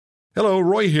Hello,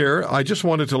 Roy here. I just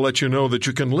wanted to let you know that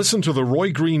you can listen to The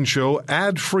Roy Green Show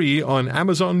ad-free on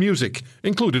Amazon Music,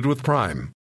 included with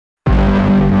Prime. Welcome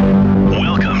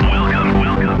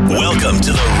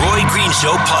to The Roy Green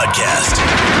Show podcast.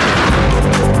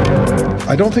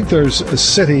 I don't think there's a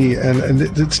city, and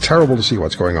it's terrible to see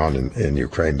what's going on in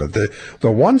Ukraine, but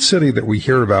the one city that we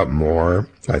hear about more,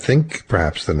 I think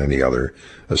perhaps than any other,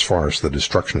 as far as the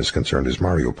destruction is concerned, is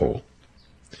Mariupol.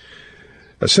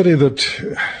 A city that,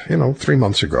 3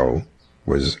 months ago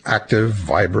was active,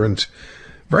 vibrant,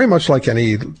 very much like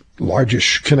any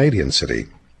largish Canadian city.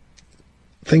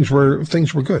 Things were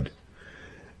good.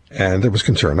 And there was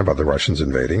concern about the Russians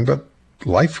invading, but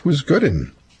life was good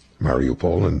in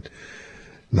Mariupol, and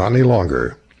not any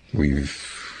longer. We've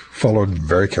followed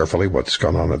very carefully what's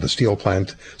gone on at the steel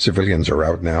plant. Civilians are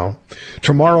out now.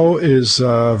 Tomorrow is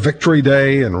Victory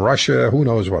Day in Russia. Who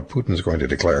knows what Putin's going to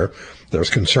declare? There's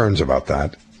concerns about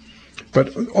that.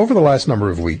 But over the last number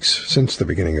of weeks, since the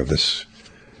beginning of this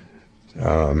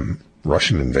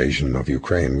Russian invasion of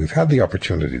Ukraine, we've had the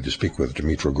opportunity to speak with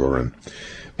Dmytro Gurin.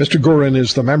 Mr. Gurin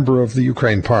is the member of the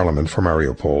Ukraine Parliament for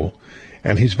Mariupol,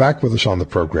 and he's back with us on the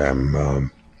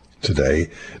program today.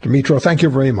 Dmytro, thank you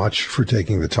very much for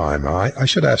taking the time. I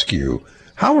should ask you,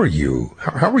 how are you?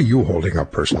 How are you holding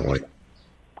up personally?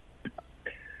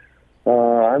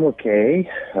 I'm okay.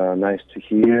 Nice to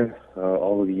hear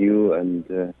all of you, and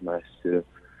nice to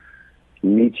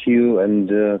meet you.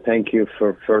 And thank you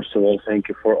for, first of all, thank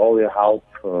you for all your help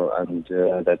and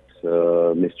that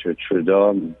Mr.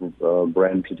 Trudeau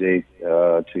brought today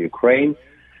to Ukraine.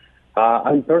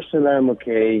 I'm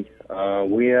okay.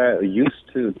 We are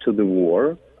used to the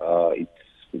war. It's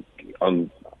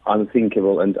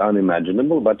unthinkable and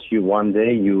unimaginable, but one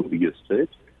day you used to it.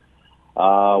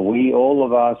 All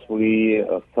of us,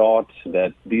 thought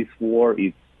that this war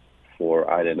is for,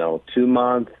 2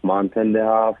 months, month and a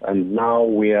half, and now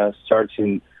we are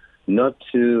starting not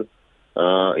to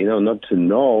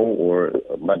know,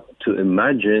 but to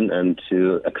imagine and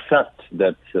to accept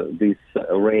that this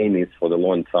reign is for the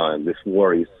long time, this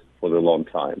war is for the long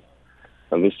time.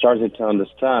 And we started to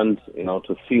understand,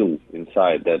 to feel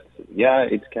inside that,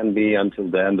 it can be until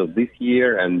the end of this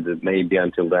year and maybe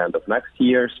until the end of next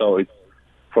year, so it's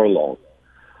for long.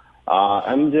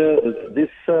 The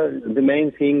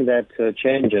main thing that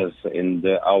changes in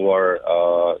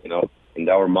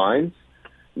our minds,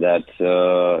 that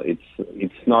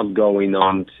it's not going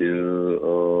on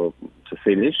to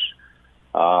finish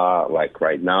like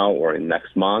right now or in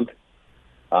next month.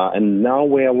 And now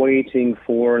we are waiting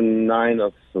for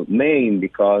 9th of May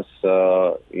because,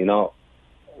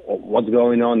 what's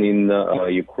going on in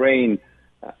Ukraine,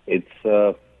 it's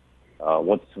what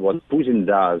Putin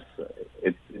does.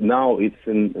 It's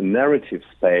in a narrative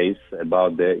space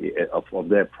about of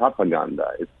their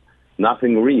propaganda. It's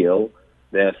nothing real.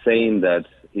 They're saying that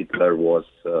Hitler was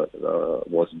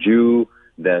Jew.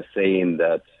 They're saying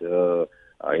that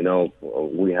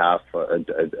we have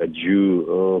a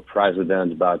Jew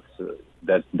president, but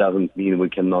that doesn't mean we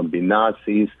cannot be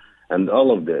Nazis and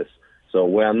all of this. So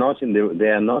they are not in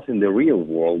the real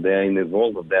world. They are in the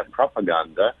world of their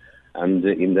propaganda, and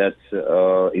in that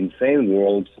insane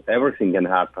world, everything can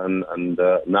happen. And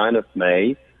 9th of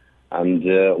May, and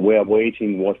we are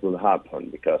waiting what will happen,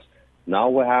 because now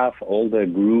we have all the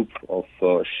group of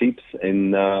ships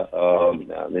in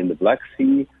the Black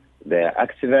Sea. They're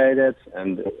activated,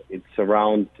 and it's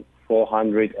around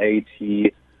 48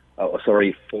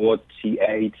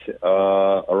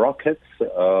 rockets.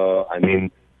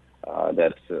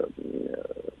 That's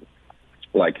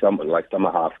like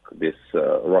Tomahawk. This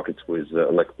rockets with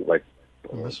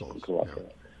Missiles.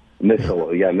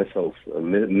 Missiles.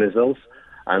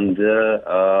 And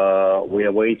we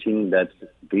are waiting that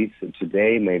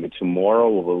today, maybe tomorrow,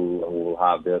 we'll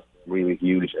have this really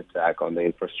huge attack on the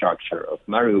infrastructure of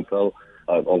Mariupol,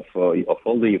 of all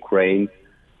the Ukraine.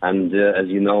 And as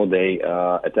you know, they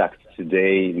attacked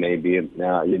today,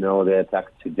 they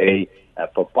attacked today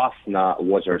Popasna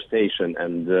water station,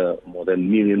 and more than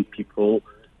 1 million people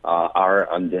are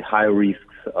on the high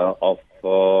risks of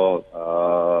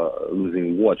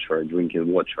losing water,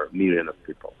 drinking water, 1 million of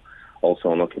people, also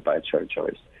on occupied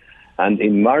territories. And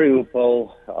in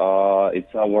Mariupol,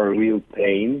 it's our real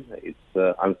pain. It's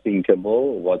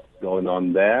unthinkable what's going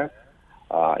on there.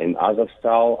 In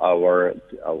Azovstal, our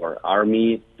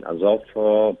army, Azov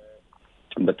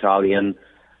battalion,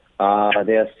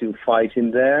 they are still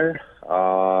fighting there.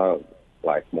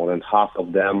 Like more than half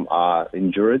of them are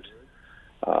injured.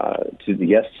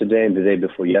 Yesterday and the day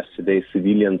before yesterday,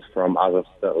 civilians from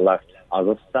Azovstal left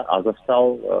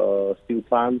Azovstal steel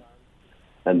plant,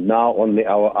 and now only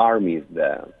our army is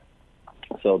there.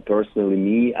 So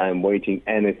personally, I'm waiting.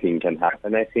 Anything can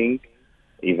happen, I think.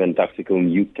 Even tactical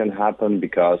nuke can happen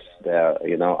because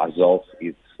Azov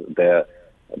is the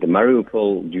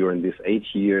Mariupol during these 8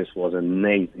 years was a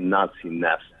Nazi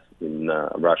nest in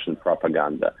Russian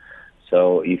propaganda.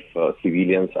 So if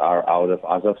civilians are out of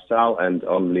Azovstal and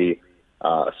only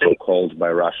so-called by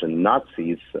Russian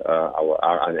Nazis,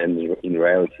 and in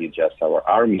reality just our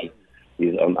army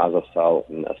is on Azovstal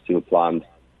and a steel plant,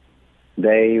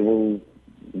 they will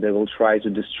try to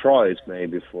destroy it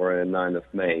maybe for the 9th of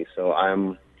May.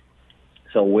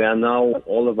 So we are now,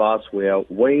 all of us, we are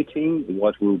waiting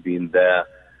what will be in their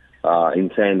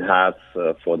insane hats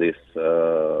for this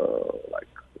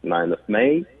 9th of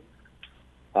May.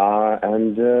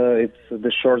 And it's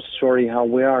the short story how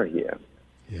we are here.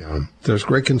 Yeah, there's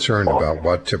great concern about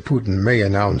what Putin may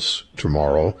announce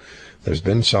tomorrow. There's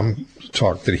been some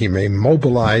talk that he may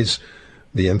mobilize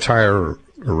the entire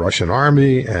Russian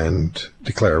army and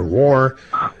declare war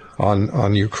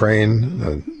on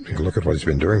Ukraine. You can look at what he's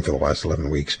been doing for the last 11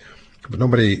 weeks. But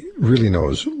nobody really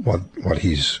knows what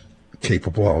he's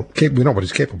capable of. We know what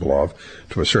he's capable of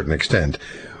to a certain extent.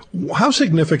 How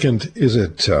significant is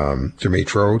it,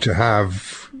 Dmytro, to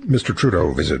have Mr.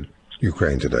 Trudeau visit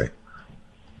Ukraine today?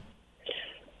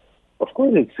 Of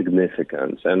course it's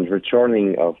significant, and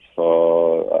returning of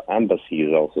embassy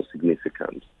is also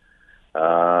significant.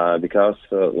 Because,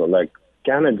 like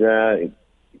Canada,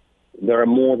 there are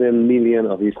more than 1 million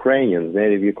of Ukrainians,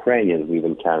 native Ukrainians live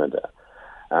in Canada.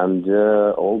 And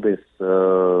all this,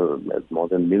 more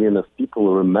than 1 million of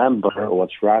people remember what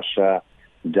Russia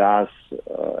does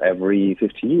every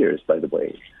 50 years, by the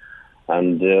way.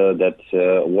 And that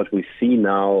what we see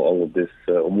now, all of this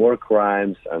war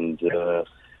crimes and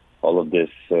all of this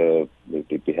the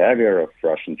behavior of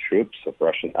Russian troops, of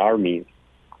Russian army,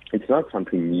 it's not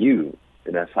something new.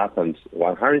 It has happened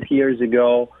 100 years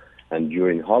ago, and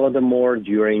during Holodomor,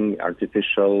 during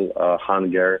artificial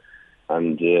hunger,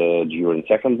 and during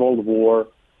Second World War,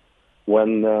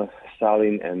 when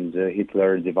Stalin and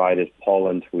Hitler divided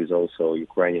Poland, who is also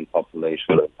Ukrainian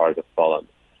population, part of Poland.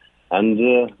 And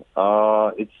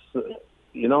it's,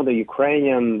 the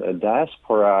Ukrainian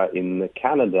diaspora in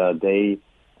Canada, they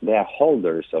are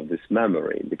holders of this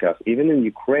memory, because even in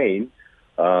Ukraine,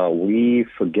 we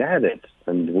forget it,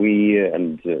 and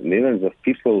millions of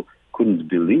people couldn't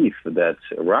believe that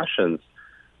Russians,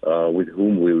 with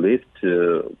whom we lived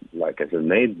as a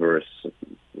neighbors,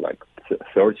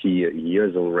 30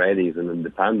 years already as an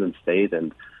independent state,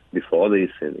 and before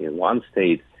this in one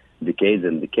state, decades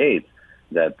and decades,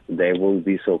 that they will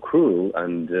be so cruel,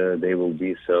 and they will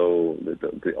be so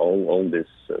all this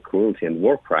cruelty and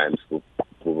war crimes we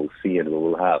will see and we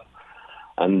will have.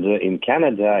 And in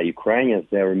Canada, Ukrainians,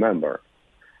 they remember.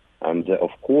 And of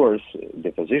course,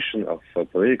 the position of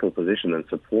political position and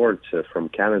support from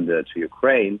Canada to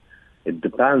Ukraine, it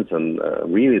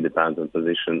really depends on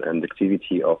position and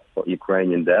activity of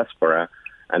Ukrainian diaspora.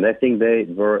 And I think they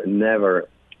were never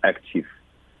active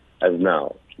as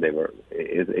now.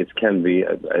 It can be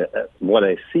what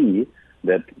I see,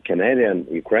 that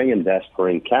Ukrainian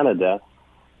diaspora in Canada,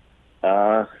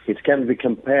 it can be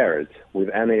compared with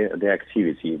any of the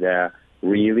activity. They are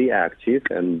really active,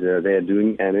 and they are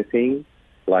doing anything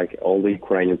like all the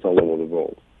Ukrainians all over the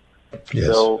world. Yes.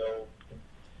 So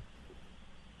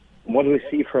what we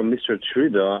see from Mr.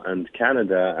 Trudeau and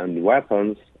Canada and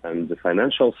weapons and the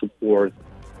financial support,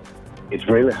 it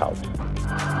really helps.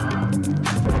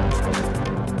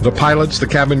 The pilots, the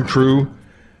cabin crew,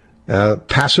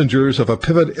 passengers of a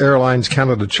Pivot Airlines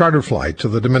Canada charter flight to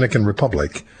the Dominican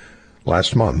Republic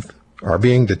last month are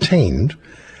being detained,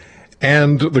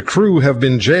 and the crew have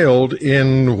been jailed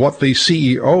in what the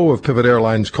CEO of Pivot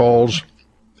Airlines calls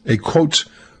a, quote,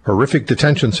 horrific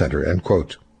detention center, end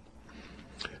quote.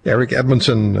 Eric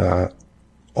Edmondson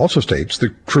also states the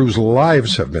crew's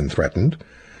lives have been threatened.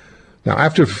 Now,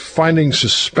 after finding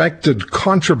suspected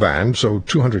contraband, so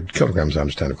 200 kilograms, I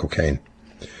understand, of cocaine,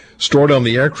 stored on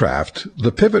the aircraft,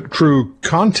 the Pivot crew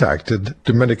contacted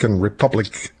Dominican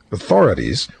Republic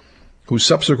authorities, who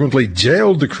subsequently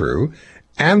jailed the crew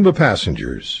and the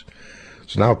passengers.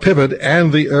 So now Pivot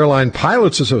and the Airline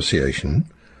Pilots Association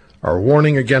are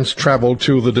warning against travel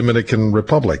to the Dominican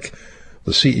Republic.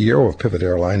 The CEO of Pivot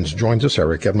Airlines joins us,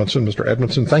 Eric Edmondson. Mr.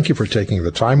 Edmondson, thank you for taking the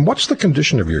time. What's the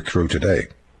condition of your crew today?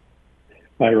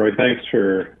 Hi, Roy. Thanks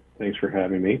for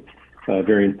having me.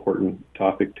 Very important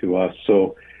topic to us.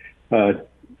 So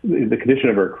the condition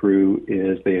of our crew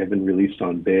is they have been released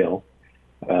on bail.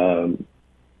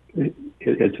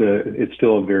 It's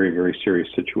still a very, very serious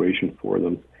situation for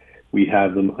them. We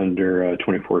have them under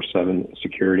 24/7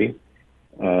 security.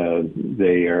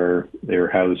 They are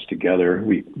housed together.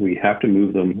 We have to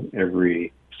move them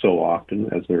every so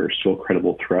often, as there are still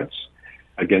credible threats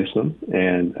against them.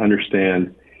 And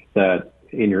understand that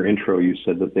in your intro, you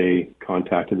said that they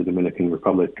contacted the Dominican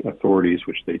Republic authorities,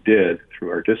 which they did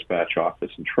through our dispatch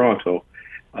office in Toronto.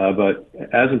 But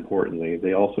as importantly,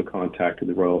 they also contacted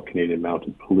the Royal Canadian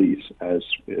Mounted Police, as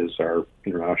is our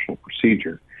international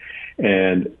procedure.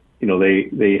 And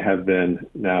they have been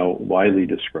now widely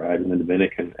described in the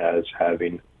Dominican as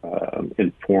having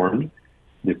informed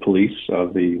the police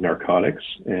of the narcotics.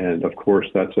 And of course,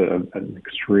 that's an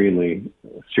extremely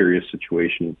serious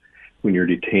situation when you're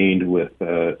detained with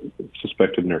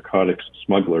suspected narcotics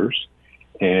smugglers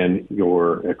and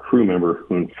you're a crew member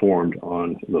who informed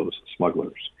on those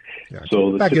smugglers. Yeah.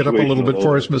 So back it up a little bit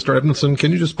for us, Mr. Edmondson.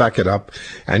 Can you just back it up?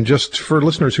 And just for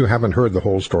listeners who haven't heard the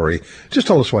whole story, just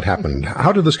tell us what happened.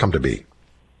 How did this come to be?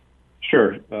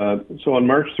 Sure. So on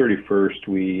March 31st,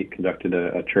 we conducted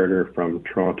a charter from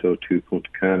Toronto to Punta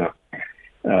Cana.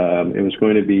 It was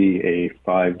going to be a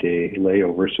 5-day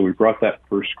layover, so we brought that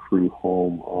first crew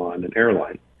home on an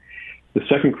airline. The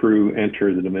second crew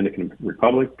entered the Dominican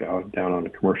Republic down on a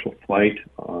commercial flight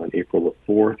on April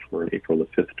the 4th for an April the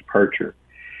 5th departure.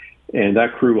 And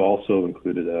that crew also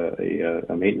included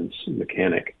a maintenance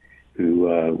mechanic who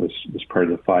was part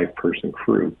of the 5-person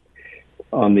crew.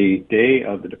 On the day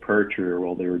of the departure,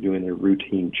 while they were doing their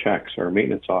routine checks, our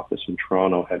maintenance office in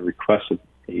Toronto had requested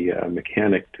a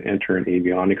mechanic to enter an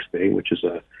avionics bay, which is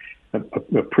a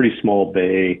pretty small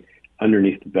bay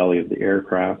underneath the belly of the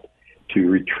aircraft, to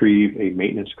retrieve a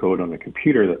maintenance code on a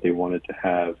computer that they wanted to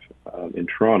have in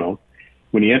Toronto.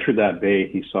 When he entered that bay,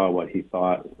 he saw what he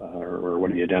thought, or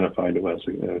what he identified as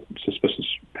a suspicious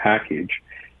package,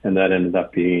 and that ended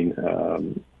up being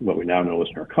what we now know as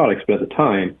narcotics. But at the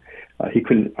time, he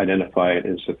couldn't identify it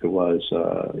as if it was,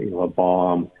 a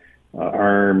bomb,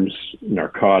 arms,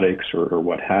 narcotics, or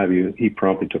what have you. He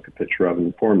promptly took a picture of it,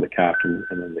 informed the captain,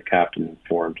 and then the captain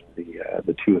informed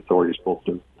the two authorities, both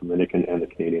the Dominican and the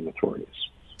Canadian authorities.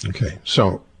 Okay,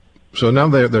 so now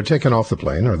they're taken off the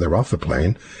plane, or they're off the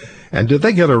plane, and did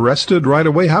they get arrested right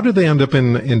away? How did they end up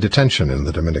in detention in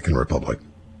the Dominican Republic?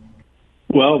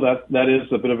 Well, that is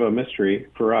a bit of a mystery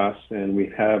for us, and we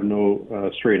have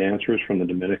no straight answers from the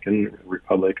Dominican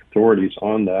Republic authorities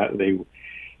on that.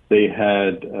 They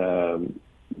had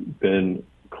been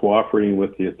cooperating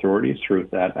with the authorities through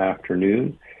that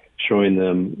afternoon, showing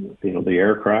them, the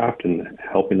aircraft and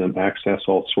helping them access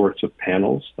all sorts of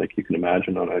panels, like you can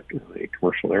imagine on a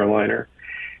commercial airliner,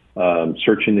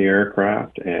 searching the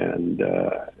aircraft and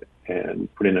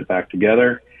putting it back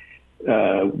together.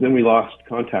 Then we lost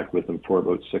contact with them for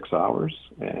about 6 hours,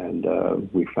 and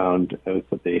we found out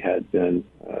that they had been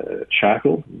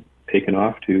shackled, taken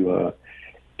off to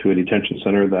a detention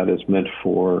center that is meant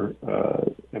for,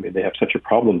 they have such a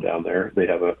problem down there. They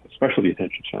have a special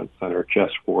detention center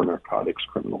just for narcotics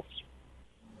criminals.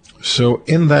 So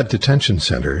in that detention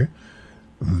center,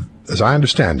 as I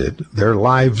understand it, their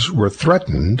lives were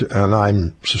threatened, and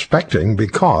I'm suspecting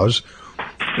because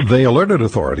they alerted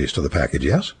authorities to the package,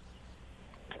 yes?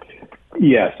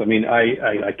 Yes.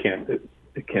 I can't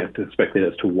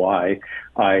speculate as to why.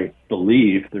 I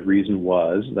believe the reason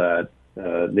was that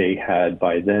they had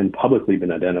by then publicly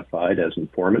been identified as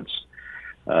informants.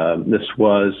 This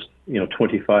was,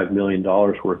 $25 million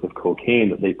worth of cocaine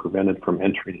that they prevented from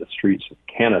entering the streets of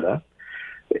Canada.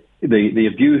 The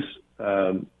abuse,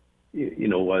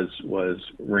 was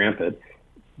rampant,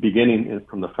 beginning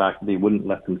from the fact that they wouldn't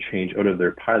let them change out of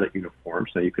their pilot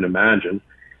uniforms. Now you can imagine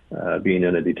being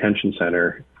in a detention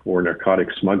center for narcotic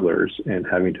smugglers and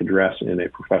having to dress in a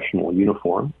professional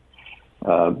uniform.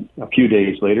 A few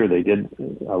days later, they did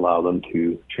allow them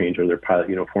to change their pilot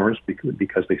uniforms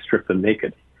because they stripped them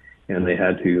naked, and they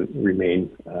had to remain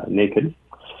naked.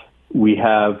 We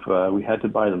had to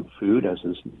buy them food, as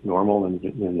is normal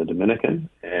in the Dominican,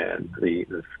 and the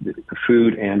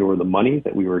food and or the money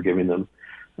that we were giving them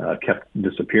kept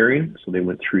disappearing. So they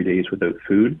went 3 days without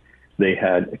food. They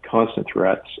had constant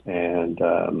threats and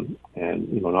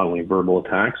not only verbal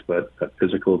attacks but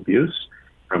physical abuse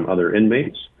from other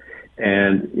inmates.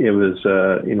 And it was,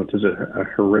 it was a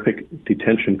horrific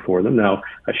detention for them. Now,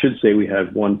 I should say we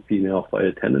had one female flight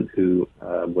attendant who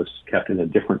was kept in a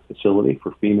different facility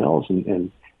for females,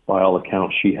 and by all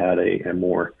accounts, she had a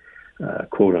more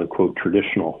quote-unquote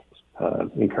traditional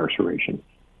incarceration.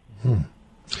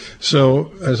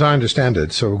 So, as I understand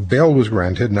it, so bail was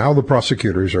granted. Now the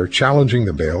prosecutors are challenging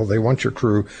the bail. They want your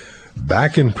crew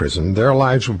back in prison. Their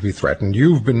lives will be threatened.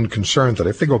 You've been concerned that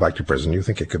if they go back to prison, you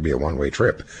think it could be a one-way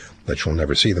trip, that you'll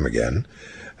never see them again.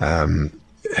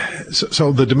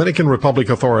 So the Dominican Republic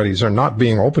authorities are not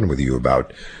being open with you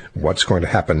about what's going to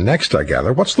happen next, I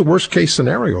gather. What's the worst case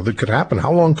scenario that could happen?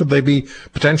 How long could they be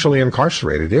potentially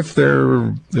incarcerated if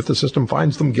the system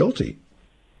finds them guilty?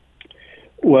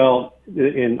 Well,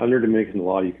 under Dominican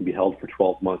law, you can be held for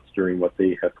 12 months during what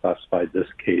they have classified this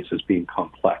case as being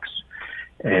complex.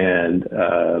 And,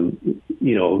 part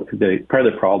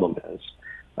of the problem is,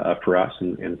 for us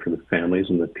and for the families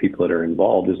and the people that are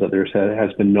involved, is that there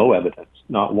has been no evidence,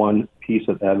 not one piece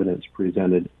of evidence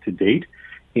presented to date,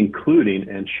 including,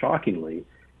 and shockingly,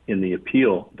 in the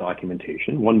appeal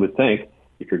documentation. One would think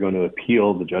if you're going to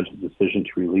appeal the judge's decision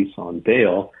to release on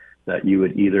bail, that you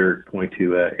would either point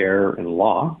to an error in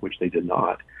law, which they did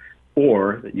not,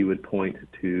 or that you would point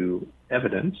to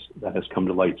evidence that has come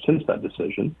to light since that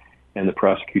decision, and the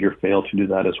prosecutor failed to do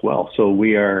that as well. So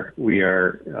we are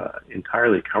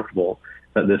entirely comfortable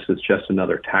that this is just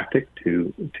another tactic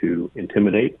to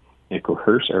intimidate and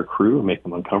coerce our crew and make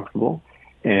them uncomfortable,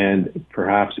 and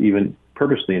perhaps even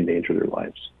purposely endanger their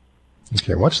lives.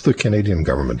 Okay, what's the Canadian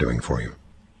government doing for you?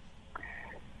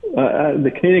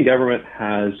 The Canadian government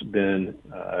has been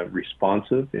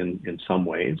responsive in some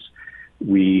ways.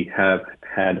 We have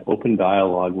had open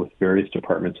dialogue with various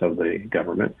departments of the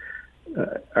government.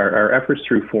 Our efforts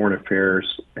through Foreign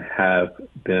Affairs have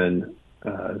been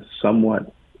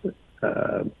somewhat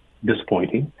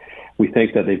disappointing. We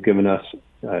think that they've given us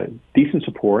decent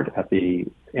support at the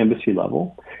embassy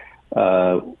level.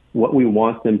 What we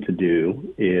want them to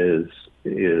do is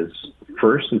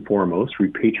first and foremost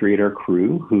repatriate our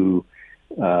crew who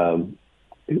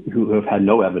have had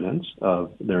no evidence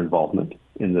of their involvement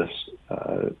in this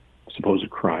supposed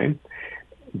crime.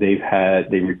 They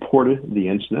reported the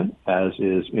incident, as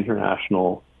is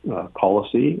international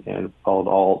policy, and followed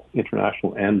all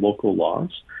international and local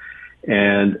laws.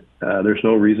 And there's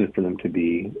no reason for them to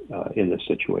be in this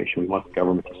situation. We want the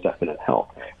government to step in and help.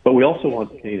 But we also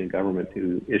want the Canadian government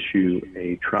to issue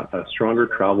a stronger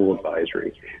travel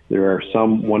advisory. There are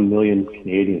some 1 million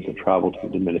Canadians that travel to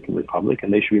the Dominican Republic,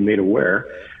 and they should be made aware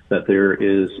that there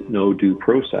is no due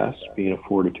process being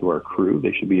afforded to our crew.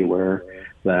 They should be aware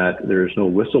that there is no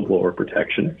whistleblower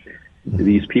protection.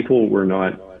 These people were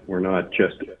not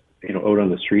just out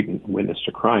on the street and witnessed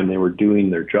a crime. They were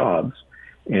doing their jobs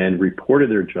and reported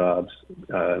their jobs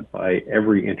by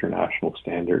every international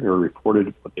standard, or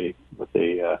reported what they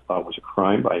thought was a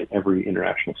crime by every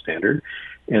international standard,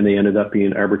 and they ended up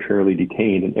being arbitrarily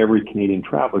detained. And every Canadian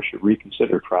traveler should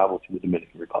reconsider travel to the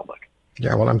Dominican Republic.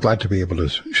 Yeah, well, I'm glad to be able to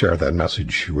share that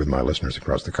message with my listeners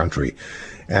across the country.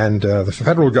 And the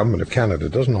federal government of Canada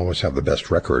doesn't always have the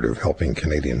best record of helping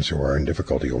Canadians who are in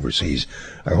difficulty overseas.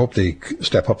 I hope they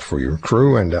step up for your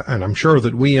crew, and I'm sure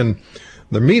that we in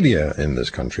the media in this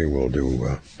country will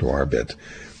do our bit.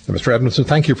 Mr. Edmondson,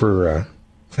 thank you for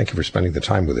spending the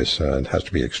time with us. It has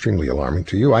to be extremely alarming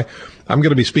to you. I'm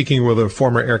going to be speaking with a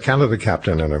former Air Canada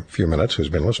captain in a few minutes who's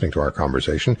been listening to our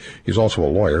conversation. He's also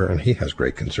a lawyer, and he has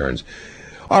great concerns.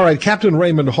 All right, Captain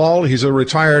Raymond Hall. He's a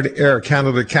retired Air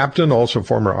Canada captain, also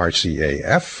former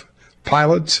RCAF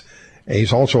pilot.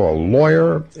 He's also a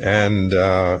lawyer and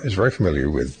is very familiar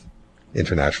with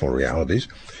international realities.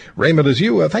 Raymond,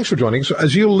 thanks for joining us.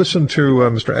 As you listen to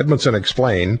Mr. Edmondson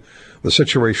explain the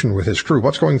situation with his crew,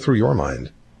 what's going through your mind?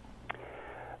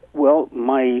 Well,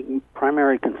 my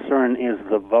primary concern is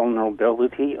the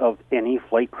vulnerability of any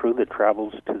flight crew that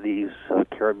travels to these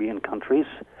Caribbean countries.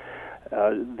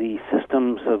 The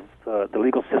systems of the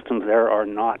legal systems there are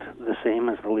not the same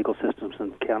as the legal systems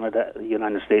in Canada, the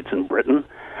United States, and Britain,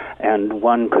 and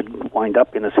one could wind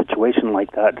up in a situation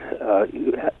like that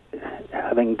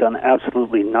having done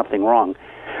absolutely nothing wrong.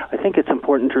 I think it's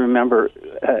important to remember,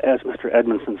 as Mr.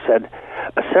 Edmondson said,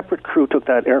 a separate crew took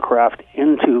that aircraft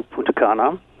into Punta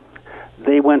Cana.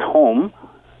 They went home,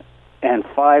 and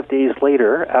 5 days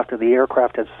later, after the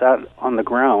aircraft had sat on the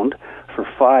ground for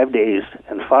 5 days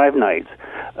and 5 nights,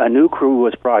 a new crew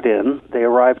was brought in. They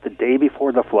arrived the day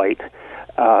before the flight,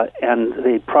 and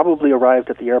they probably arrived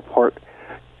at the airport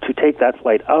to take that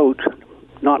flight out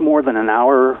not more than an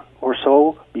hour or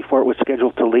so before it was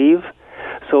scheduled to leave.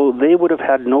 So they would have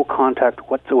had no contact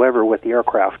whatsoever with the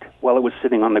aircraft while it was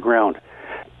sitting on the ground.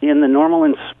 In the normal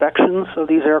inspections of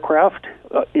these aircraft,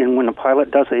 when a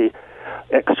pilot does a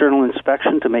external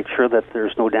inspection to make sure that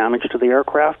there's no damage to the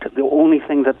aircraft, the only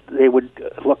thing that they would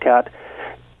look at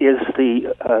is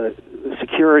the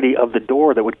security of the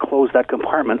door that would close that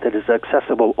compartment that is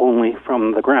accessible only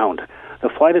from the ground. The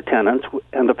flight attendants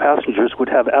and the passengers would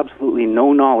have absolutely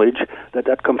no knowledge that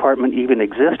that compartment even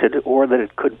existed or that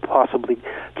it could possibly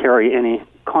carry any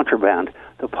contraband.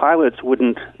 The pilots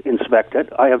wouldn't inspect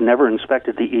it. I have never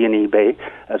inspected the E&E bay.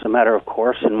 As a matter of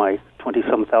course, in my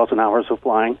 20-some thousand hours of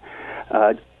flying,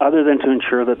 other than to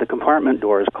ensure that the compartment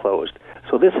door is closed.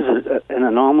 So this is an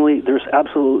anomaly. There's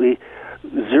absolutely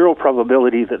zero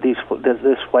probability that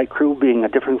this flight crew, being a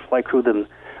different flight crew than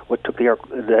what took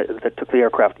that took the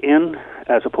aircraft in,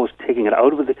 as opposed to taking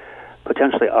it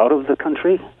potentially out of the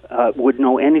country, would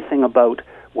know anything about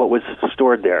what was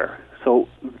stored there. So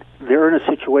they're in a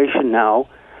situation now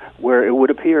where it would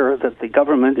appear that the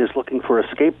government is looking for a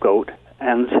scapegoat,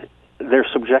 and they're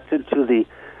subjected to the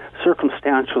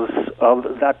circumstances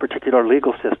of that particular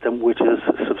legal system, which is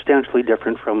substantially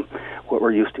different from what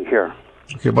we're used to here.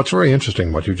 Okay, what's very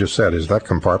interesting, what you just said, is that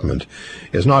compartment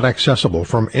is not accessible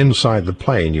from inside the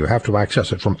plane. You have to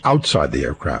access it from outside the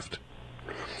aircraft.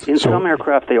 In some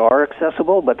aircraft, they are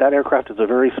accessible, but that aircraft is a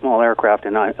very small aircraft,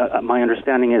 and my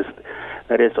understanding is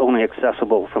that it's only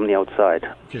accessible from the outside.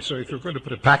 Okay, so if you're going to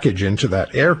put a package into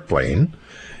that airplane,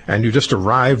 and you just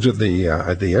arrived at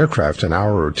the aircraft an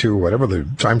hour or two, whatever the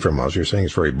time frame was, you're saying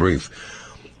it's very brief,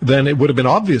 then it would have been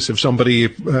obvious if somebody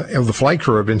of the flight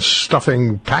crew had been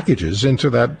stuffing packages into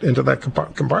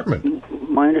that compartment.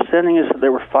 My understanding is that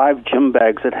there were 5 gym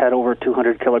bags that had over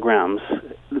 200 kilograms.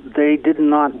 They did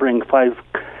not bring 5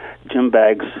 gym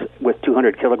bags with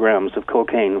 200 kilograms of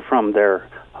cocaine from their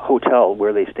hotel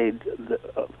where they stayed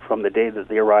from the day that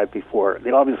they arrived before.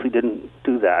 They obviously didn't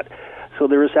do that. So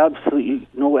there is absolutely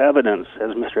no evidence,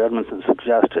 as Mr. Edmondson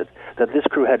suggested, that this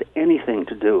crew had anything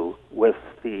to do with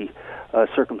the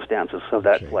circumstances of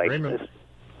that flight. Raymond,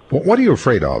 what are you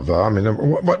afraid of?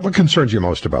 What concerns you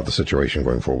most about the situation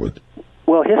going forward?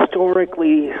 Well,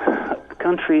 historically,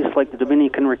 countries like the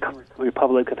Dominican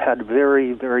Republic have had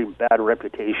very, very bad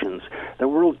reputations. The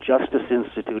World Justice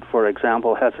Institute, for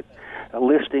example, has a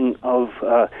listing of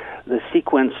the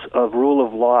sequence of rule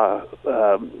of law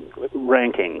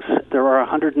rankings. There are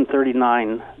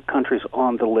 139 countries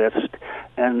on the list,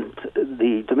 and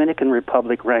the Dominican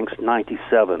Republic ranks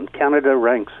 97. Canada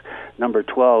ranks number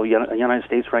 12. United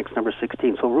States ranks number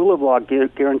 16. So rule of law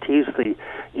guarantees the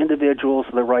individuals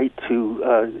the right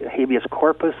to habeas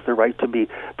corpus, the right to be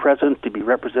present, to be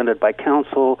represented by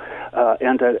counsel,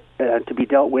 and to be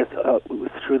dealt with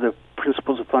through the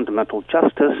principles of fundamental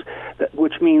justice,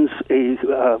 which means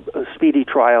a speedy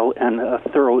trial and a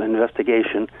thorough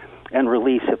investigation and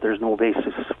release if there's no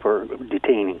basis for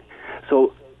detaining.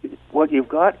 So what you've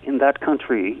got in that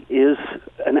country is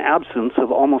an absence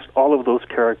of almost all of those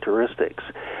characteristics.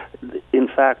 In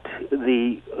fact,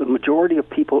 the majority of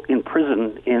people in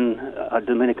prison in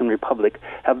Dominican Republic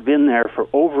have been there for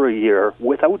over a year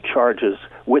without charges,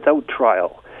 without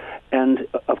trial. And,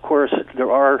 of course,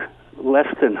 there are less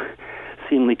than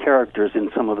seemly characters in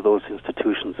some of those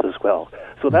institutions as well.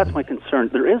 So that's my concern.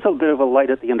 There is a bit of a light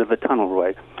at the end of the tunnel,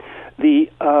 Roy. The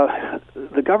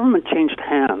government changed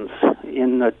hands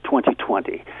in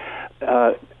 2020.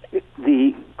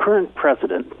 The current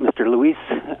president, Mr. Luis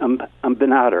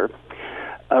Abinader,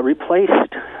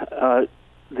 replaced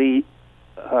the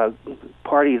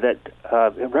party that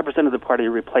represented the party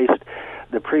replaced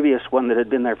the previous one that had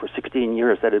been there for 16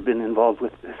 years that had been involved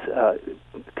with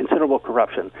considerable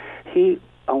corruption. He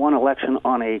won election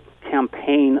on a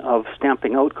campaign of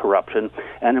stamping out corruption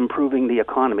and improving the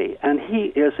economy. And he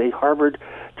is a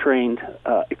Harvard-trained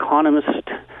economist,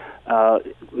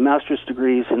 master's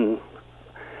degrees in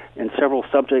several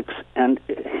subjects, and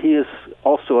he is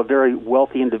also a very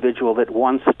wealthy individual that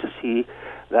wants to see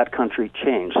that country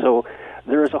change. So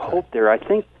there is a hope there. I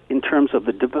think in terms of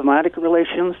the diplomatic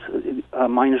relations,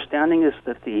 my understanding is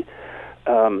that the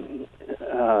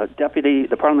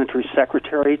the parliamentary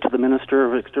secretary to the Minister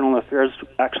of External Affairs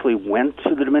actually went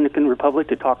to the Dominican Republic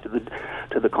to talk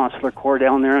to the consular corps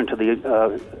down there and to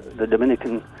the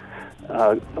Dominican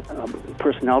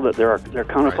personnel that their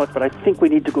counterparts. But I think we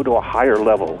need to go to a higher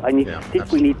level. I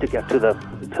think we need to get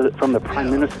from the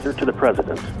Prime Minister to the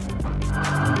President.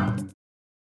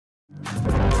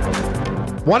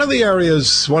 One of the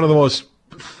most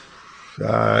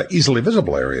easily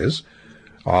visible areas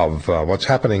of what's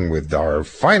happening with our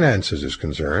finances is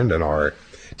concerned, and our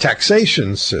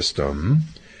taxation system,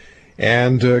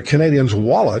 and Canadians'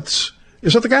 wallets,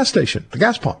 is at the gas station, the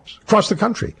gas pumps across the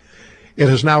country. It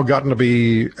has now gotten to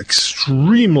be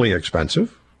extremely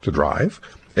expensive to drive.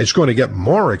 It's going to get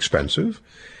more expensive.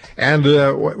 And,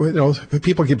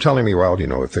 people keep telling me, well,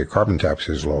 if the carbon tax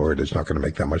is lowered, it's not going to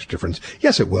make that much difference.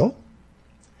 Yes, it will.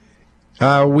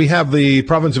 We have the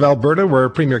province of Alberta, where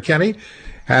Premier Kenney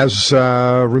has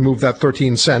removed that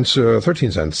 13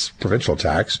 cents provincial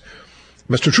tax.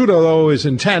 Mr. Trudeau, though, is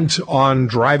intent on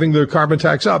driving the carbon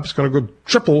tax up. It's going to go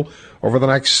triple over the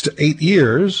next 8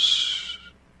 years.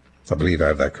 I believe I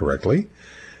have that correctly.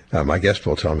 My guest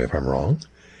will tell me if I'm wrong.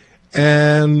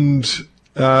 And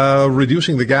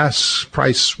reducing the gas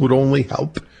price would only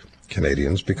help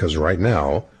Canadians because right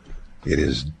now it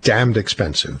is damned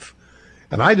expensive.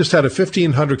 And I just had a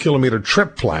 1,500-kilometer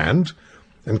trip planned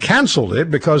and canceled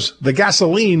it because the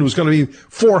gasoline was going to be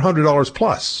 $400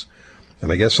 plus.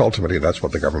 And I guess ultimately that's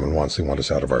what the government wants. They want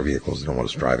us out of our vehicles. They don't want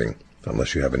us driving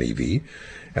unless you have an EV.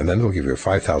 And then they'll give you a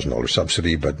 $5,000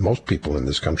 subsidy, but most people in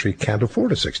this country can't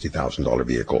afford a $60,000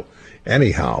 vehicle.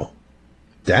 Anyhow,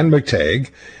 Dan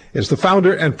McTeague is the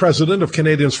founder and president of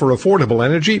Canadians for Affordable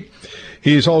Energy.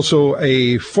 He's also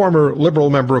a former Liberal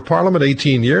member of Parliament,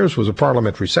 18 years, was a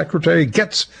parliamentary secretary,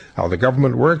 gets how the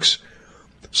government works.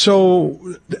 So,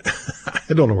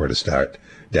 I don't know where to start.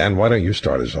 Dan, why don't you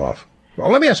start us off? Well,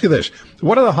 let me ask you this.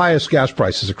 What are the highest gas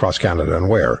prices across Canada and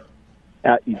where?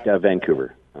 At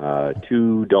Vancouver,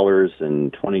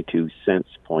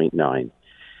 $2.22.9.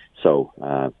 So,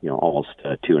 almost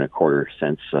 2.25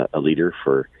 cents a liter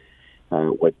for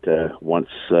what once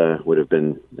would have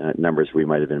been numbers we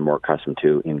might have been more accustomed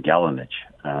to in gallonage.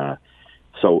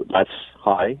 So that's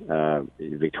high.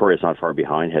 Victoria's not far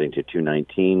behind, heading to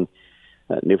 2.19.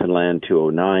 Newfoundland,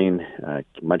 2.09.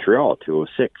 Montreal,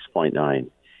 2.06.9.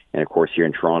 And, of course, here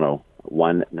in Toronto,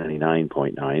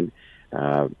 199.9.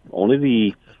 Only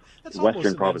the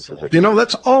western provinces are...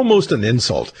 that's almost an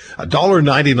insult.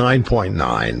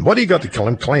 $1.99.9. What do you got to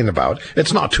complain about?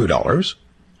 It's not $2.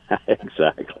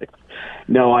 Exactly.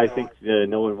 No, I think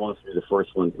no one wants to be the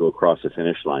first one to go across the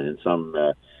finish line. And some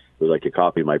would like to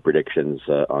copy my predictions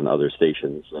on other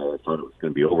stations. I thought it was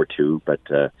going to be over 2, but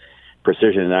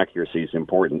precision and accuracy is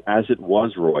important, as it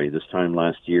was, Roy, this time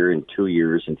last year and 2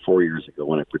 years and 4 years ago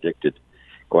when I predicted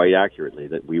quite accurately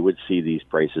that we would see these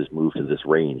prices move to this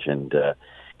range. And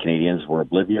Canadians were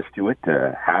oblivious to it,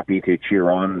 happy to cheer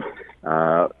on,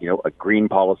 green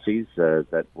policies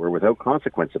that were without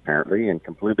consequence, apparently, and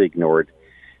completely ignored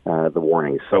the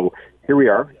warnings. So here we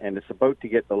are, and it's about to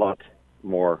get a lot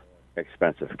more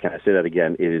expensive. Can I say that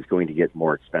again? It is going to get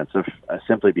more expensive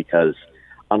simply because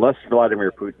unless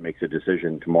Vladimir Putin makes a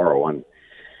decision tomorrow on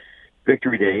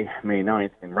Victory Day, May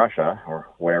 9th, in Russia, or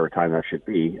whatever time that should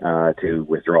be, to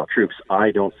withdraw troops,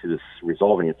 I don't see this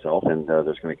resolving itself, and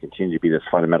there's going to continue to be this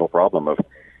fundamental problem of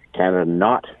Canada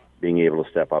not being able to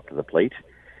step up to the plate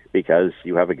because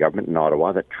you have a government in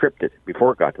Ottawa that tripped it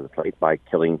before it got to the plate by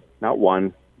killing not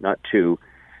one, not two,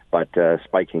 but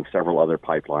spiking several other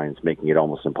pipelines, making it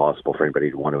almost impossible for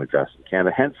anybody to want to invest in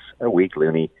Canada. Hence, a weak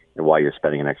loonie, and why you're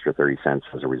spending an extra 30 cents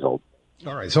as a result.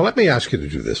 All right, so let me ask you to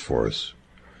do this for us.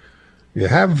 You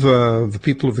have the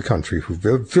people of the country who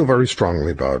feel very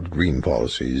strongly about green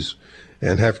policies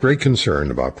and have great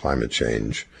concern about climate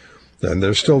change. And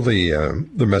there's still the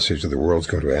message that the world's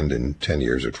going to end in 10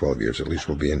 years or 12 years. At least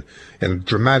we'll be in a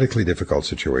dramatically difficult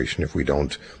situation if we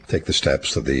don't take the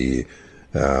steps that the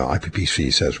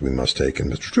IPCC says we must take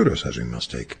and Mr. Trudeau says we must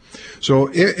take. So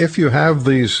if you have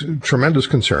these tremendous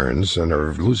concerns and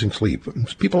are losing sleep,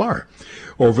 people are,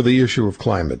 over the issue of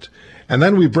climate, and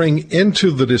then we bring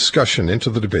into the discussion, into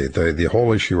the debate, the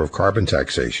whole issue of carbon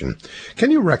taxation.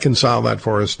 Can you reconcile that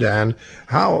for us, Dan?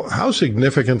 How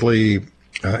significantly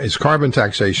is carbon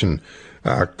taxation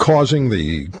causing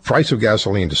the price of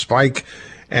gasoline to spike?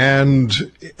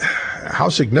 And how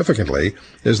significantly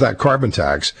is that carbon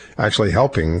tax actually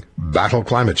helping battle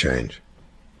climate change?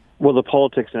 Well, the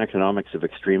politics and economics of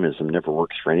extremism never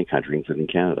works for any country, including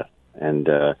Canada. And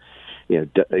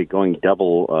going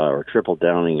double or triple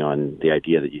downing on the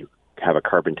idea that you have a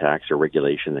carbon tax or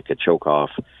regulation that could choke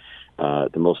off the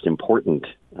most important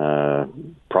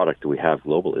product that we have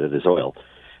globally, that is oil,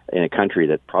 in a country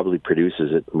that probably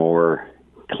produces it more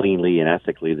cleanly and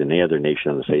ethically than any other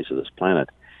nation on the face of this planet,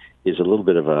 is a little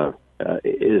bit of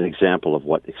an example of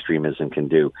what extremism can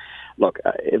do. Look,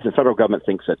 if the federal government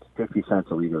thinks that 50 cents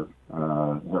a liter,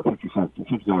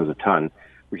 $50 a ton,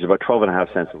 which is about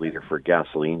 12.5 cents a liter for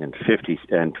gasoline and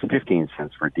 15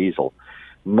 cents for diesel,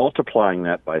 multiplying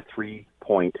that by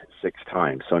 3.6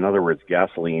 times. So in other words,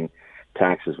 gasoline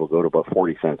taxes will go to about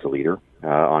 40 cents a liter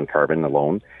on carbon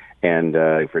alone, and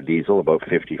for diesel about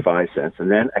 55 cents,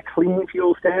 and then a clean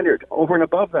fuel standard over and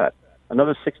above that,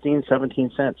 another 16,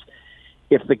 17 cents.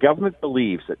 If the government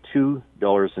believes that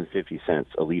 $2.50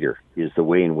 a liter is the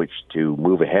way in which to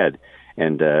move ahead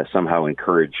and somehow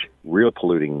encourage real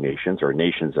polluting nations or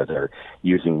nations that are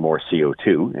using more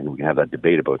CO2, and we can have that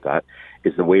debate about that,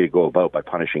 is the way to go about by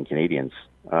punishing Canadians,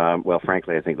 well,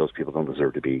 frankly, I think those people don't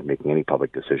deserve to be making any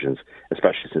public decisions,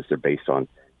 especially since they're based on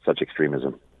such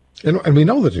extremism. And we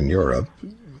know that in Europe,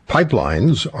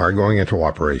 pipelines are going into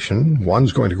operation.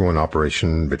 One's going to go in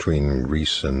operation between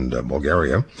Greece and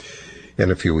Bulgaria in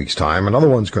a few weeks' time. Another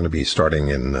one's going to be starting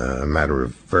in a matter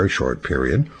of very short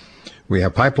period We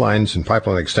have pipelines and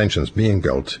pipeline extensions being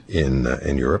built in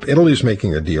Europe. Italy's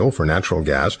making a deal for natural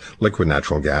gas, liquid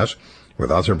natural gas,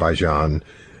 with Azerbaijan,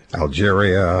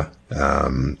 Algeria,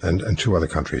 and two other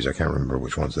countries. I can't remember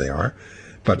which ones they are,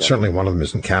 but certainly one of them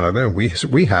is in Canada. We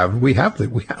have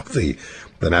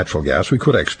the natural gas. We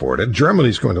could export it.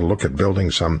 Germany's going to look at building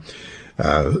some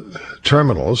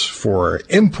terminals for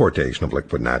importation of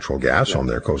liquid natural gas on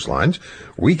their coastlines.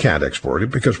 We can't export it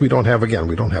because we don't have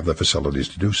the facilities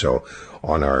to do so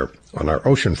on our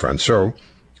ocean front. So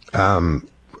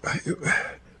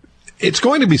it's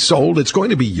going to be sold. It's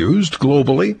going to be used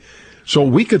globally. So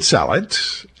we could sell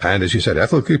it, and as you said,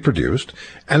 ethically produced,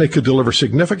 and it could deliver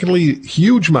significantly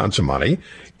huge amounts of money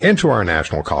into our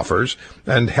national coffers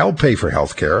and help pay for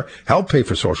health care, help pay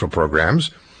for social programs,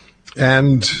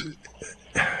 and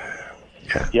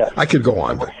I could go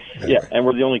on. But anyway. Yeah, and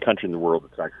we're the only country in the world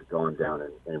that's actually gone down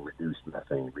and reduced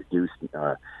methane, reduced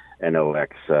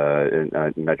NOx,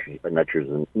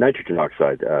 nitrogen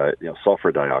oxide,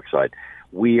 sulfur dioxide.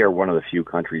 We are one of the few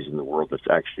countries in the world that's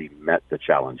actually met the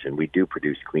challenge, and we do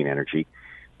produce clean energy.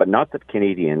 But not that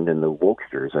Canadian and the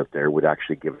wokesters out there would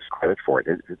actually give us credit for it.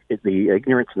 The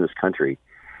ignorance in this country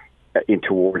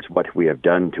towards what we have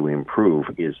done to improve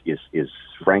is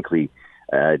frankly,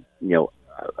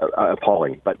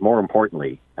 appalling. But more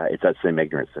importantly, it's that same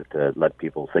ignorance that led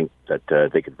people think that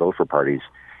they could vote for parties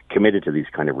committed to these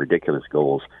kind of ridiculous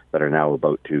goals that are now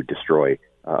about to destroy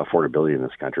affordability in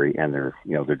this country and their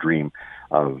dream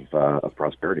of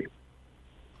prosperity.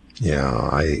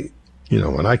 Yeah,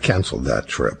 when I canceled that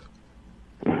trip,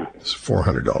 it's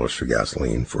 $400 for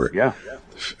gasoline for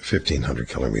 1,500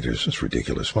 kilometers. It's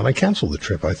ridiculous. When I canceled the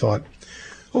trip, I thought,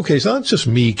 okay, so that's just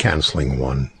me canceling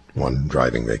one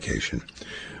driving vacation.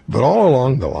 But all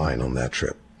along the line on that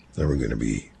trip, there were going to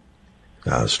be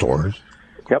stores,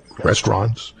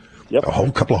 restaurants, a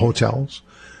whole couple of hotels,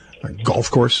 a golf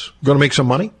course. Going to make some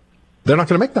money. They're not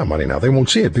going to make that money now. They won't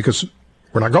see it because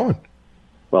we're not going.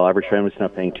 Well, average family's now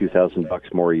paying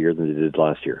 $2,000 more a year than they did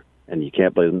last year, and you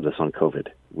can't blame this on COVID.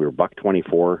 We were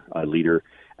 $1.24 a liter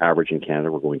average in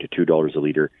Canada. We're going to $2 a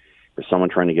liter. For someone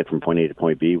trying to get from point A to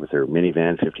point B with their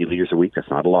minivan, 50 liters a week, that's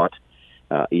not a lot,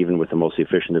 even with the most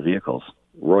efficient of vehicles.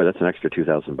 Roy, that's an extra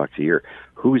 $2,000 a year.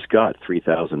 Who's got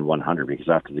 $3,100? Because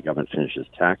after the government finishes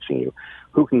taxing you,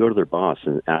 who can go to their boss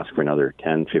and ask for another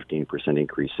 10, 15%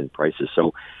 increase in prices?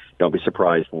 So don't be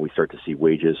surprised when we start to see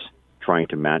wages trying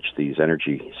to match these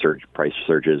energy price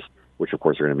surges, which of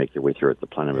course are going to make their way through the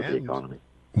plenum of the economy.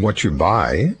 What you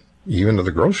buy, even at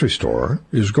the grocery store,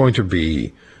 is going to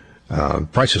be,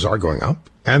 prices are going up,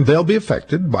 and they'll be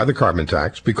affected by the carbon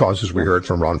tax because, as we heard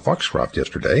from Ron Foxcroft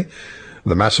yesterday,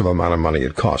 the massive amount of money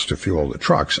it costs to fuel the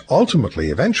trucks. Ultimately,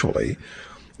 eventually,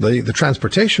 the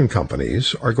transportation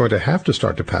companies are going to have to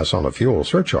start to pass on a fuel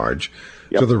surcharge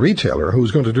to the retailer, who's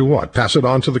going to do what? Pass it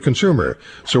on to the consumer.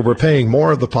 So we're paying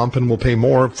more at the pump, and we'll pay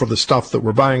more for the stuff that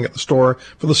we're buying at the store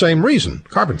for the same reason,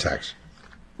 carbon tax.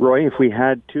 Roy, if we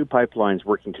had two pipelines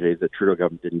working today that Trudeau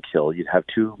government didn't kill, you'd have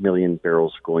 2 million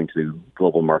barrels going to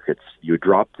global markets. You would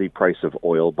drop the price of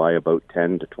oil by about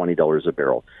 $10 to $20 a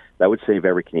barrel. That would save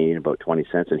every Canadian about 20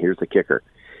 cents. And here's the kicker.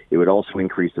 It would also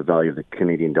increase the value of the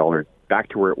Canadian dollar back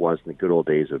to where it was in the good old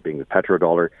days of being the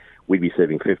petrodollar. We'd be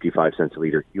saving 55 cents a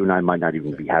liter. You and I might not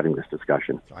even be having this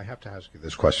discussion. I have to ask you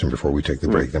this question before we take the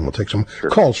break, then we'll take some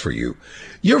calls for you.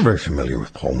 You're very familiar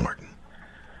with Paul Martin.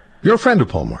 You're a friend of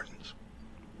Paul Martin's.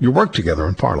 You worked together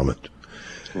in Parliament.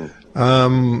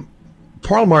 Paul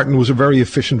Martin was a very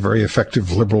efficient, very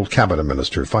effective Liberal cabinet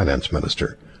minister, finance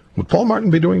minister. Would Paul Martin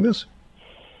be doing this?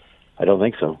 I don't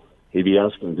think so. He'd be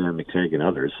asking Dan McTague and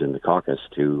others in the caucus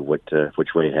to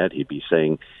which way ahead. He'd be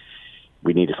saying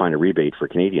we need to find a rebate for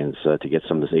Canadians to get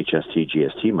some of this HST,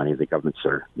 GST money the governments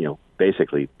are,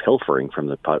 basically pilfering from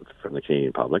the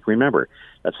Canadian public. Remember,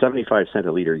 that 75 cent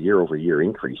a litre year-over-year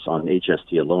increase on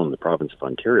HST alone in the province of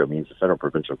Ontario means the federal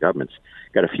provincial government's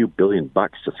got a few $billion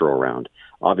to throw around.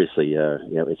 Obviously,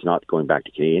 it's not going back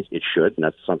to Canadians. It should, and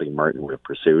that's something Martin would have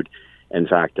pursued. In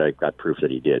fact, I got proof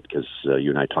that he did, because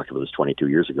you and I talked about this 22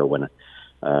 years ago when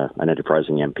an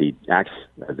enterprising MP asked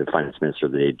the finance minister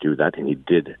that they'd do that, and he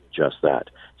did just that.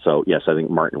 So, yes, I think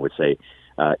Martin would say,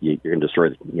 you're going to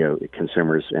destroy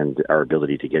consumers and our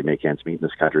ability to make ends meet in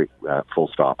this country, full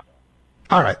stop.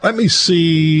 All right, let me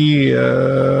see.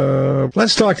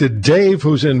 Let's talk to Dave,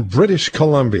 who's in British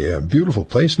Columbia, a beautiful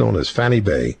place known as Fanny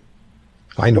Bay.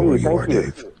 I know where you are,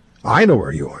 Dave. I know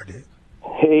where you are, Dave.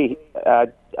 Hey,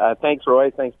 thanks,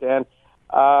 Roy. Thanks, Dan.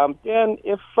 Dan,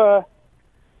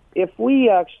 if we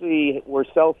actually were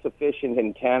self-sufficient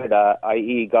in Canada,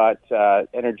 i.e. got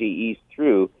Energy East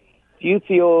through, do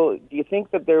you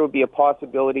think that there would be a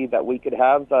possibility that we could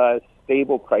have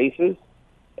stable prices.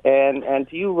 And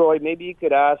to you, Roy, maybe you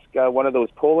could ask one of those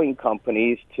polling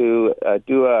companies to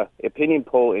do a opinion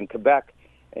poll in Quebec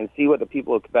and see what the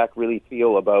people of Quebec really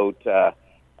feel about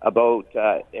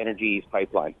Energy East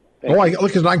pipeline.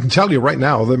 I can tell you right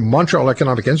now, the Montreal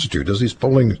Economic Institute does these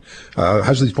polling,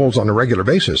 has these polls on a regular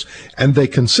basis, and they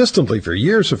consistently, for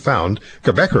years, have found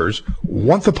Quebecers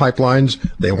want the pipelines,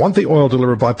 they want the oil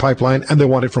delivered by pipeline, and they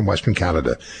want it from Western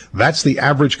Canada. That's the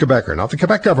average Quebecer, not the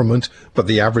Quebec government, but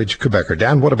the average Quebecer.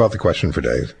 Dan, what about the question for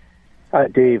Dave?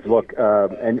 Dave, look,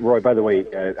 and Roy, by the way,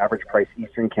 average price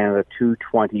Eastern Canada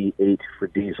 $2.28 for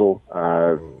diesel,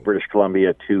 British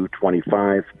Columbia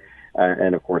 $2.25.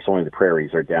 And of course, only the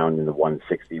prairies are down in the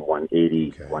 160,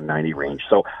 180, 190 range.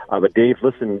 So, but Dave,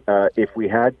 listen, if we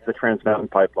had the Trans Mountain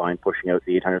Pipeline pushing out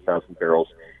the 800,000 barrels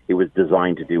it was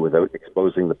designed to do without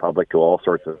exposing the public to all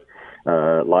sorts of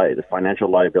financial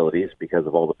liabilities because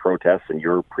of all the protests, and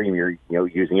your premier,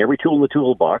 using every tool in the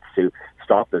toolbox to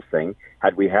stop this thing.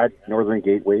 Had we had Northern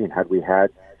Gateway and had we had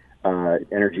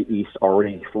Energy East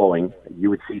already flowing, you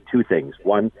would see two things.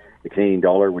 One, the Canadian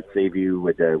dollar would save you,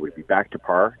 would be back to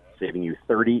par, saving you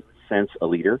 30 cents a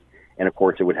liter. And of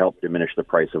course, it would help diminish the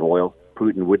price of oil.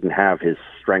 Putin wouldn't have his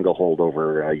stranglehold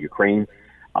over Ukraine.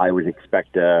 I would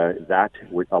expect that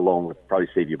alone would probably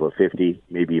save you about 50,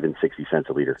 maybe even 60 cents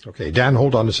a liter. Okay, Dan,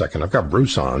 hold on a second. I've got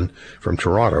Bruce on from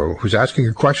Toronto who's asking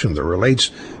a question that relates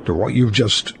to what you've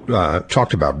just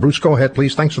talked about. Bruce, go ahead,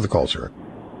 please. Thanks for the call, sir.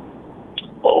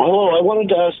 Oh, hello. I wanted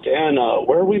to ask Dan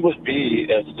where we would be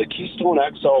if the Keystone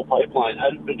XL pipeline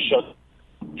hadn't been shut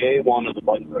day one of the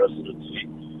Biden presidency.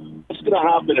 What's going to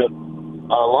happen if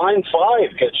Line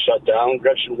 5 gets shut down,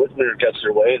 Gretchen Whitmer gets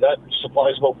her way? That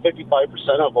supplies about 55%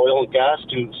 of oil and gas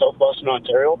to southwestern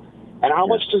Ontario. And how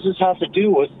much does this have to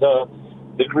do with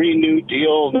the Green New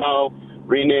Deal, now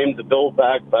renamed the Build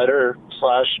Back Better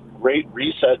 / Great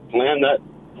Reset plan that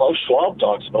Klaus Schwab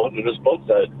talks about in his book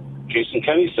that Jason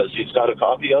Kenney says he's got a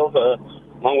copy of,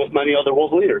 along with many other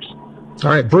world leaders? All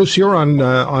right, Bruce, you're on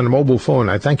a mobile phone.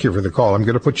 I thank you for the call. I'm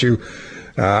going to put you,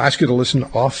 ask you to listen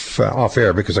off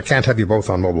air because I can't have you both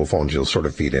on mobile phones. You'll sort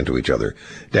of feed into each other.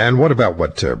 Dan, what about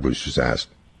what Bruce just asked?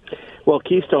 Well,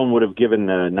 Keystone would have given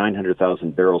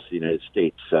 900,000 barrels to the United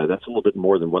States. That's a little bit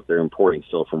more than what they're importing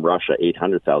still from Russia,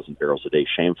 800,000 barrels a day,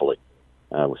 shamefully.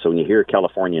 So when you hear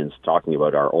Californians talking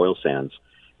about our oil sands,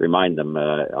 remind them,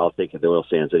 I'll take the oil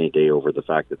sands any day over the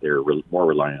fact that they're more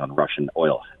reliant on Russian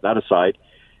oil. That aside,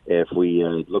 if we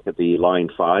look at the Line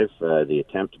 5, the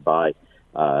attempt by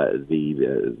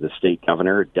the state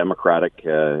governor, Democratic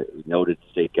noted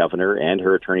state governor, and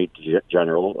her attorney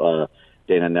general,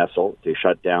 Dana Nessel, to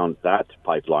shut down that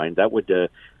pipeline, that would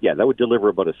deliver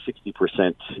about a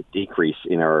 60% decrease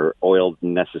in our oil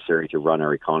necessary to run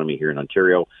our economy here in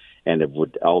Ontario, and it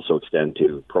would also extend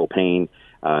to propane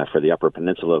for the Upper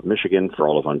Peninsula of Michigan, for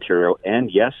all of Ontario, and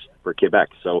yes, for Quebec.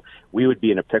 So we would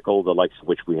be in a pickle, the likes of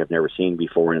which we have never seen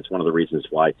before, and it's one of the reasons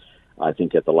why I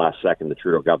think at the last second the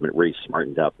Trudeau government really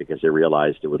smartened up, because they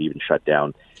realized it would even shut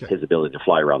down his ability to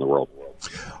fly around the world.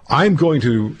 I'm going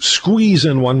to squeeze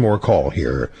in one more call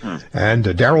here, and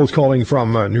Daryl's calling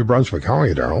from New Brunswick. How are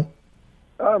you, Daryl?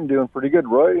 I'm doing pretty good,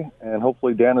 Roy, and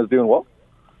hopefully Dan is doing well.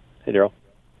 Hey, Daryl.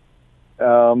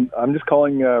 I'm just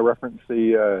calling reference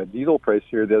the diesel price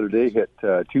here the other day hit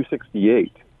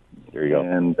 $2.68. There you go.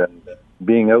 And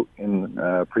being out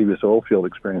in previous oil field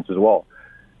experience as well,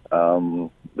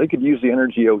 they could use the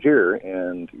energy out here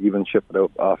and even ship it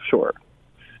out offshore.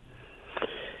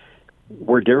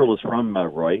 Where Daryl is from,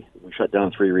 Roy, we shut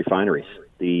down 3 refineries.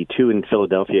 The 2 in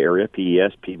Philadelphia area,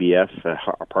 PES, PBF,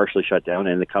 are partially shut down,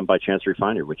 and the Come By Chance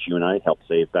refinery, which you and I helped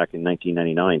save back in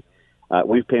 1999.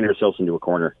 We've painted ourselves into a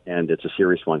corner, and it's a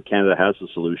serious one. Canada has the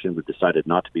solution. We've decided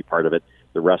not to be part of it.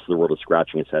 The rest of the world is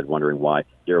scratching its head, wondering why.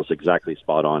 Daryl's exactly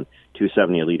spot on.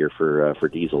 $2.70 a liter for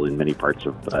diesel in many parts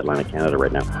of Atlantic Canada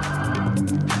right now.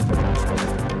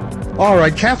 All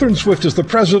right, Catherine Swift is the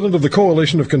president of the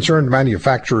Coalition of Concerned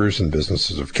Manufacturers and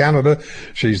Businesses of Canada.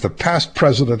 She's the past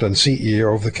president and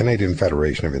CEO of the Canadian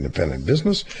Federation of Independent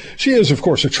Business. She is, of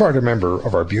course, a charter member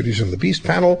of our Beauties and the Beast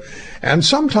panel, and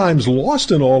sometimes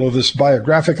lost in all of this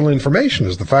biographical information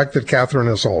is the fact that Catherine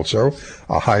is also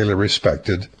a highly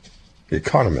respected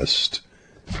economist.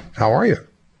 How are you?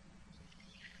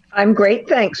 I'm great,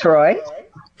 thanks, Roy.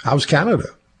 How's Canada?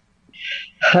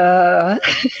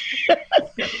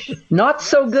 Not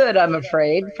so good, I'm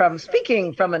afraid,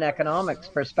 speaking from an economics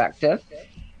perspective.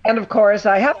 And of course,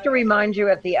 I have to remind you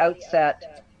at the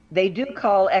outset, they do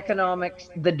call economics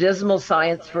the dismal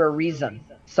science for a reason.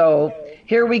 So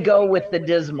here we go with the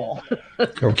dismal.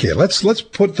 Okay, let's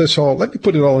put this all, let me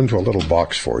put it all into a little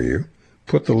box for you.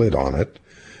 Put the lid on it.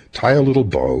 tie a little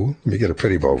bow. Let me get a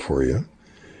pretty bow for you.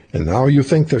 And now you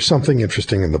think there's something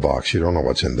interesting in the box. You don't know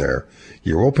what's in there.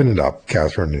 You open it up,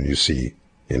 Catherine, and you see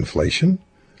inflation,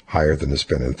 higher than it's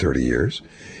been in 30 years.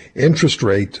 Interest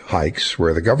rate hikes,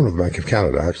 where the Governor of the Bank of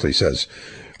Canada actually says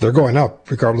they're going up,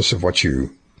 regardless of what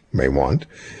you may want.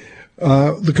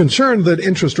 The concern that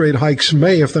interest rate hikes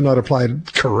may, if they're not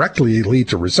applied correctly, lead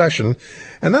to recession.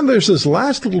 And then there's this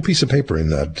last little piece of paper in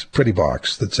that pretty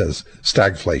box that says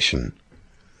stagflation.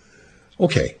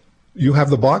 Okay, you have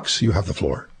the box, you have the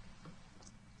floor.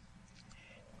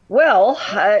 Well,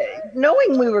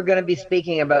 knowing we were going to be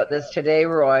speaking about this today,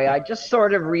 Roy, I just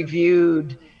sort of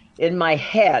reviewed in my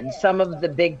head some of the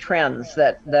big trends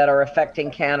that are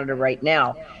affecting Canada right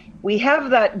now. We have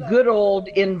that good old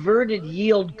inverted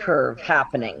yield curve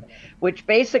happening, which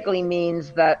basically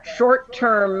means that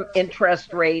short-term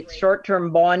interest rates,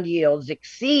 short-term bond yields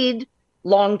exceed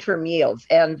long-term yields.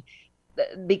 And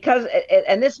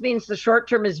this means the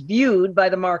short-term is viewed by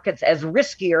the markets as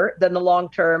riskier than the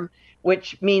long-term,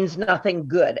 which means nothing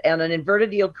good. And an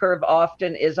inverted yield curve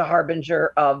often is a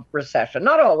harbinger of recession.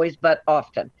 Not always, but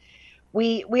often.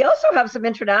 We also have some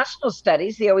international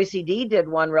studies. The OECD did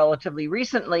one relatively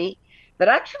recently that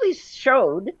actually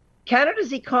showed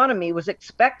Canada's economy was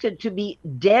expected to be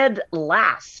dead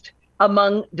last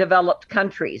among developed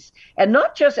countries. And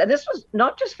this was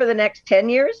not just for the next 10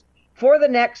 years, for the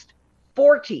next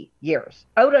 40 years,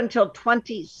 out until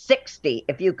 2060,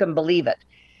 if you can believe it,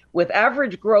 with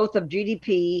average growth of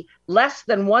GDP less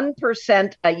than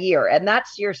 1% a year. And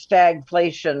that's your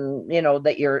stagflation,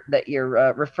 that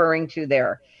you're referring to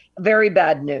there. Very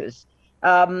bad news.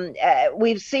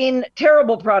 We've seen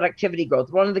terrible productivity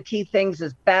growth. One of the key things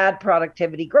is bad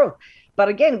productivity growth. But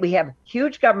again, we have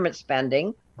huge government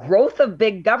spending, growth of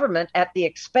big government at the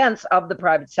expense of the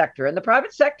private sector. And the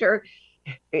private sector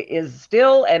is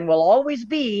still and will always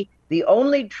be the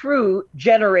only true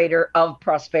generator of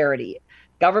prosperity.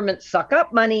 Governments suck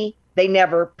up money, they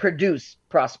never produce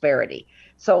prosperity.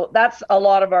 So that's a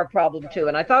lot of our problem too.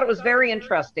 And I thought it was very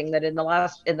interesting that in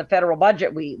the federal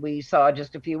budget we saw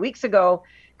just a few weeks ago,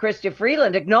 Chrystia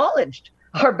Freeland acknowledged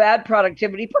our bad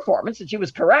productivity performance, and she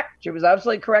was correct. She was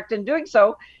absolutely correct in doing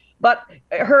so. But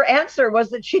her answer was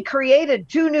that she created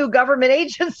 2 new government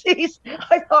agencies.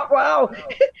 I thought, wow,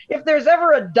 if there's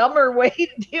ever a dumber way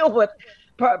to deal with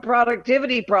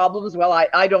productivity problems, well,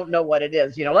 I don't know what it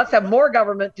is. Let's have more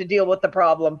government to deal with the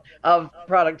problem of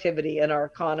productivity in our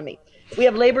economy. We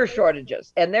have labor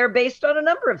shortages, and they're based on a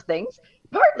number of things.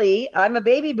 Partly, I'm a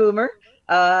baby boomer.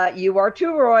 You are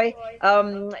too, Roy.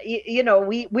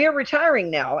 We're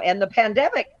retiring now, and the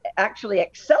pandemic actually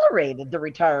accelerated the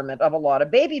retirement of a lot of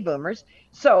baby boomers.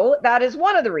 So that is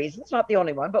one of the reasons, not the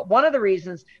only one, but one of the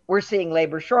reasons we're seeing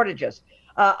labor shortages.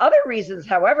 Other reasons,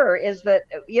 however, is that,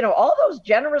 all those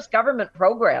generous government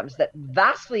programs that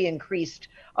vastly increased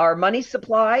our money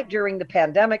supply during the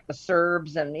pandemic, the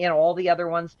CERBs and, all the other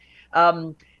ones,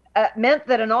 meant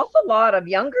that an awful lot of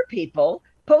younger people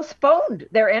postponed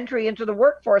their entry into the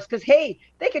workforce because, hey,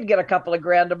 they could get a couple of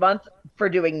grand a month for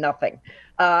doing nothing.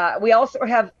 We also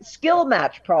have skill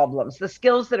match problems. The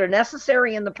skills that are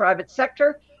necessary in the private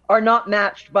sector are not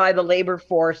matched by the labor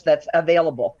force that's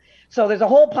available. So there's a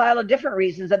whole pile of different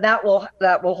reasons, and that will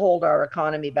hold our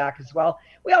economy back as well.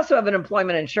 We also have an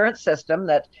employment insurance system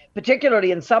that,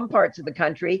 particularly in some parts of the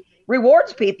country,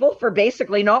 rewards people for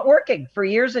basically not working for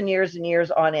years and years and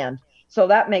years on end. So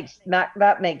that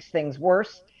makes things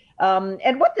worse.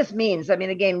 And what this means,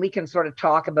 again, we can sort of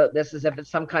talk about this as if it's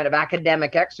some kind of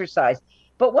academic exercise.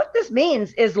 But what this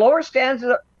means is lower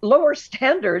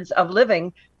standards of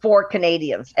living for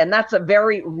Canadians, and that's a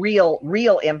very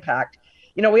real impact.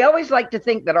 We always like to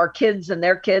think that our kids and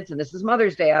their kids, and this is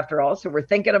Mother's Day after all, so we're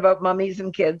thinking about mummies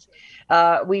and kids.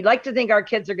 We like to think our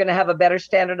kids are going to have a better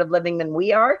standard of living than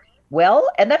we are. Well,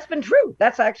 and that's been true.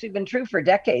 That's actually been true for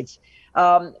decades.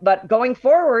 But going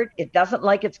forward, it doesn't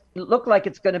look like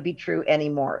it's going to be true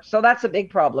anymore. So that's a big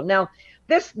problem. Now,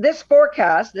 this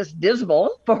forecast, this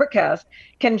dismal forecast,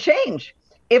 can change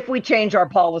if we change our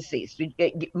policies. We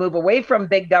move away from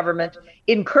big government,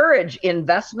 encourage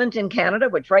investment in Canada,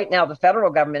 which right now the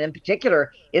federal government in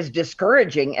particular is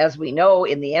discouraging, as we know,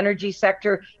 in the energy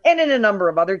sector and in a number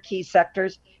of other key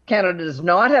sectors. Canada does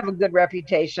not have a good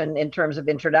reputation in terms of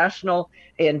international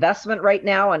investment right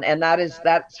now, and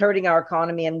that's hurting our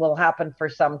economy and will happen for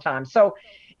some time. So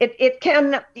it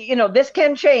can, this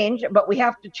can change, but we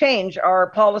have to change our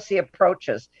policy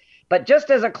approaches. But just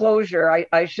as a closure,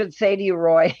 I should say to you,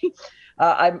 Roy,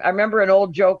 I remember an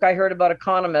old joke I heard about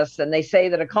economists, and they say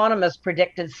that economists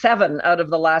predicted 7 out of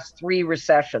the last 3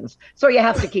 recessions. So you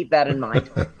have to keep that in mind.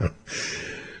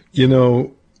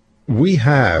 We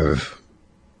have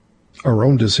our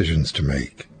own decisions to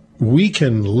make. We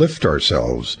can lift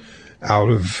ourselves out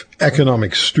of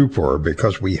economic stupor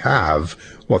because we have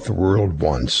what the world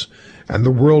wants. And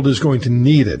the world is going to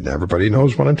need it. And everybody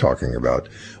knows what I'm talking about.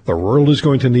 The world is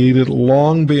going to need it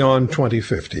long beyond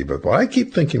 2050. But what I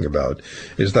keep thinking about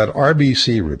is that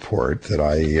RBC report that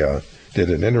I did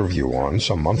an interview on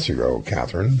some months ago,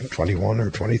 Catherine, 21 or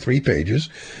 23 pages,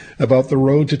 about the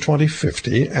road to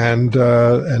 2050 and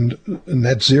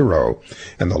net zero.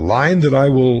 And the line that I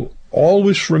will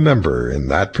always remember in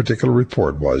that particular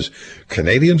report was,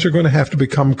 Canadians are going to have to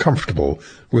become comfortable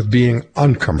with being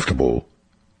uncomfortable.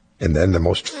 And then the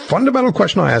most fundamental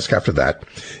question I ask after that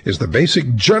is the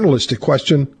basic journalistic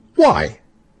question, why?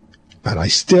 And I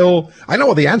know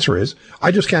what the answer is.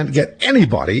 I just can't get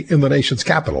anybody in the nation's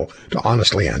capital to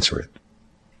honestly answer it.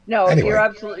 No, anyway. You're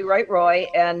absolutely right, Roy.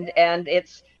 And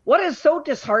it's what is so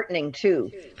disheartening,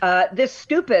 too, this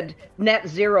stupid net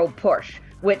zero push,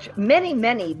 which many,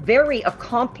 many very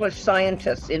accomplished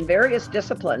scientists in various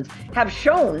disciplines have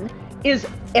shown is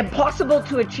impossible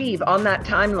to achieve on that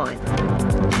timeline.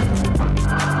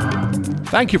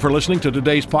 Thank you for listening to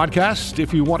today's podcast.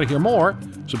 If you want to hear more,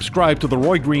 subscribe to The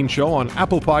Roy Green Show on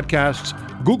Apple Podcasts,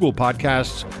 Google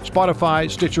Podcasts,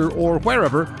 Spotify, Stitcher, or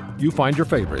wherever you find your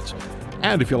favorites.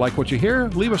 And if you like what you hear,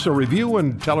 leave us a review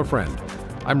and tell a friend.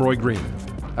 I'm Roy Green.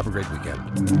 Have a great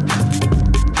weekend.